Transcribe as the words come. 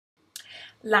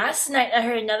Last night I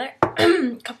heard another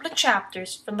couple of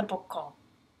chapters from the book called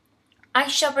I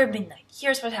Shall Wear Midnight.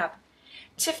 Here's what happened.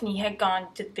 Tiffany had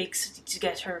gone to the big city to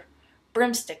get her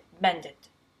broomstick mended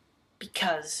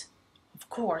because, of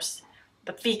course,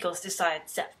 the Beagles decided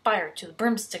to set fire to the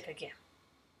broomstick again.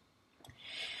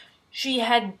 She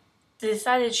had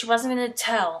decided she wasn't going to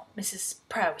tell Mrs.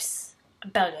 Prouse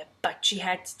about it, but she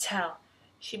had to tell.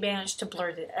 She managed to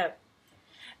blurt it out.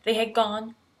 They had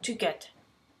gone to get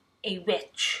a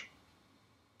witch,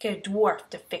 get a dwarf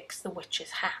to fix the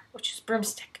witch's hat, which is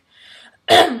broomstick.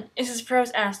 Mrs. Prouse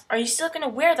asked, "Are you still going to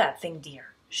wear that thing,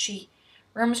 dear?" She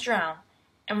rummaged around,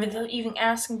 and without even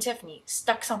asking Tiffany,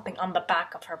 stuck something on the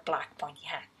back of her black pointy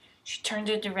hat. She turned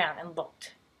it around and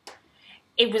looked.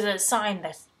 It was a sign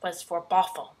that was for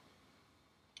Bothwell.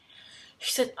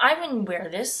 She said, "I wouldn't wear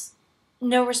this.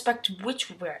 No respected witch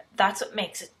would wear it. That's what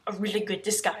makes it a really good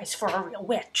disguise for a real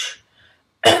witch."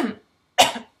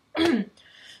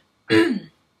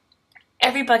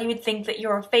 Everybody would think that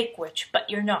you're a fake witch, but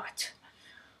you're not.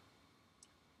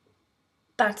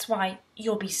 That's why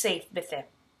you'll be safe with it.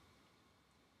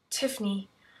 Tiffany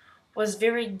was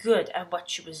very good at what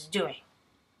she was doing.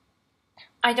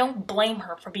 I don't blame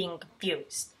her for being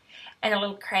confused and a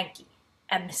little cranky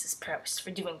at Mrs. Prouse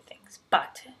for doing things,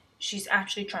 but she's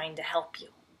actually trying to help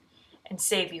you and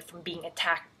save you from being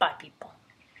attacked by people.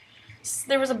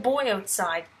 There was a boy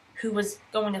outside who was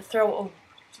going to throw a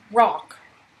rock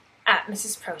at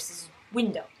Mrs. Prouse's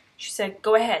window. She said,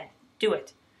 "Go ahead, do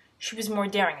it." She was more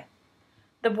daring it.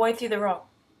 The boy threw the rock.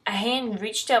 A hand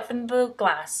reached out from the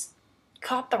glass,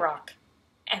 caught the rock,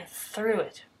 and threw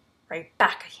it right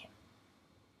back at him.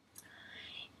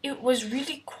 It was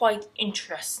really quite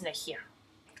interesting to hear.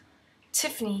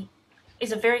 Tiffany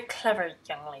is a very clever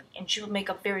young lady, and she's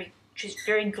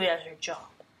very good at her job.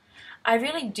 I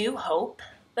really do hope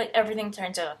that everything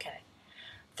turns out okay.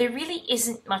 There really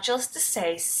isn't much else to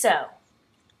say, so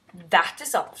that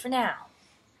is all for now.